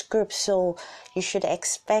in this group, so you should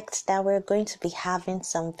expect that we're going to be having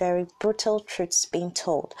some very brutal truths being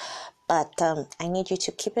told. But I need you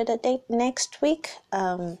to keep it a date next week.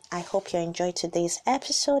 I hope you enjoyed today's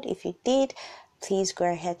episode. If you did, please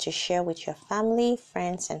go ahead to share with your family,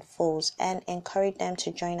 friends, and foes, and encourage them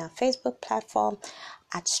to join our Facebook platform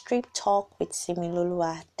at Strip Talk with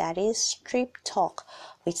Similolua. That is Strip Talk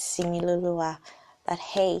with Similolua. But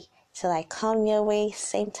hey, till I come your way,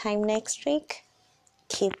 same time next week,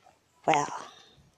 keep well.